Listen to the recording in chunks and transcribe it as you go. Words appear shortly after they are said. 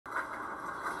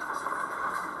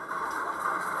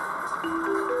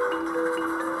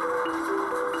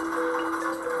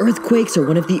Earthquakes are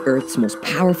one of the Earth's most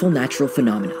powerful natural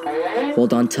phenomena.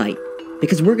 Hold on tight,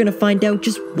 because we're going to find out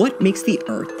just what makes the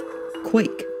Earth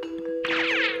quake.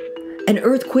 An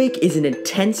earthquake is an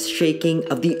intense shaking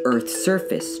of the Earth's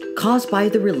surface caused by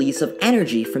the release of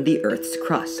energy from the Earth's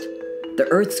crust. The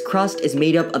Earth's crust is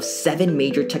made up of 7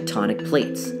 major tectonic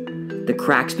plates. The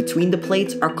cracks between the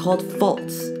plates are called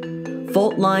faults.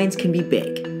 Fault lines can be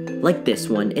big, like this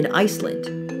one in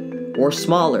Iceland, or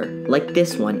smaller, like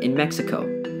this one in Mexico.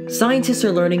 Scientists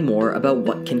are learning more about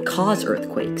what can cause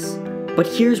earthquakes. But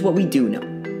here's what we do know.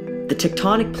 The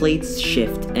tectonic plates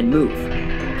shift and move.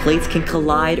 Plates can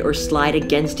collide or slide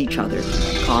against each other,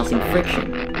 causing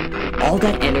friction. All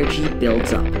that energy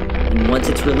builds up, and once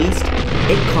it's released,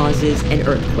 it causes an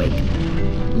earthquake.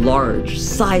 Large,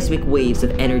 seismic waves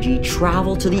of energy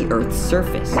travel to the Earth's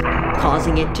surface,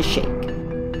 causing it to shake.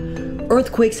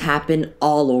 Earthquakes happen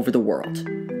all over the world,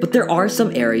 but there are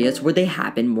some areas where they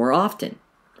happen more often.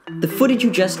 The footage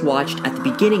you just watched at the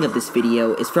beginning of this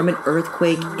video is from an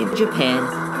earthquake in Japan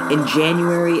in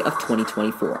January of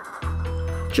 2024.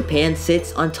 Japan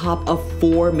sits on top of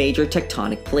 4 major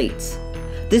tectonic plates.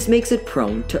 This makes it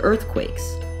prone to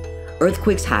earthquakes.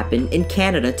 Earthquakes happen in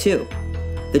Canada too.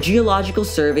 The Geological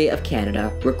Survey of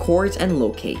Canada records and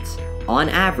locates, on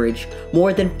average,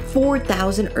 more than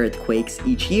 4,000 earthquakes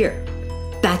each year.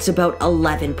 That's about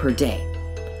 11 per day.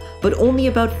 But only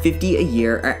about 50 a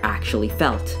year are actually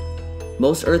felt.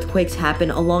 Most earthquakes happen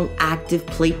along active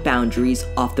plate boundaries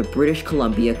off the British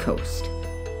Columbia coast.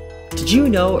 Did you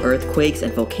know earthquakes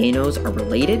and volcanoes are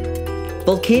related?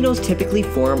 Volcanoes typically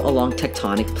form along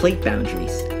tectonic plate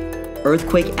boundaries.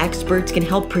 Earthquake experts can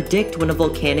help predict when a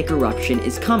volcanic eruption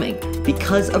is coming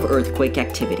because of earthquake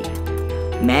activity.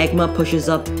 Magma pushes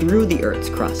up through the Earth's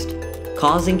crust,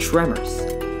 causing tremors.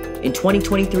 In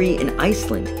 2023 in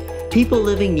Iceland, people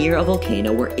living near a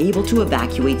volcano were able to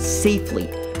evacuate safely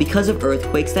because of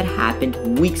earthquakes that happened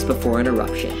weeks before an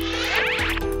eruption.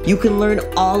 You can learn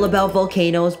all about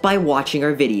volcanoes by watching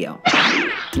our video.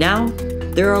 Now,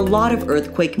 there are a lot of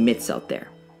earthquake myths out there.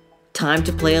 Time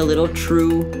to play a little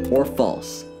true or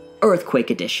false. Earthquake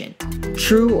edition.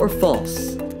 True or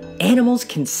false? Animals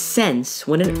can sense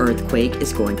when an earthquake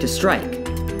is going to strike.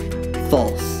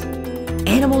 False.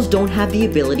 Animals don't have the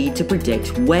ability to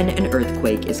predict when an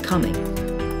earthquake is coming.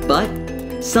 But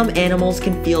some animals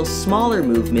can feel smaller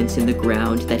movements in the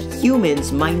ground that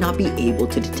humans might not be able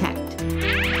to detect.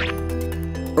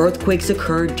 Earthquakes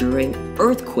occur during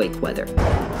earthquake weather.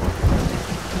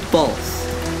 False.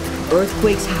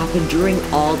 Earthquakes happen during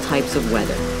all types of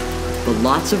weather, but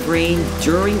lots of rain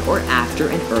during or after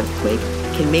an earthquake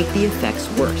can make the effects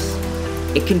worse.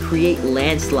 It can create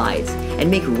landslides and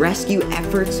make rescue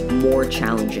efforts more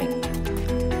challenging.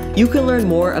 You can learn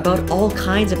more about all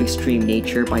kinds of extreme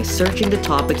nature by searching the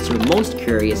topics you're most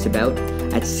curious about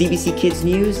at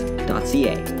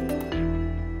cbckidsnews.ca.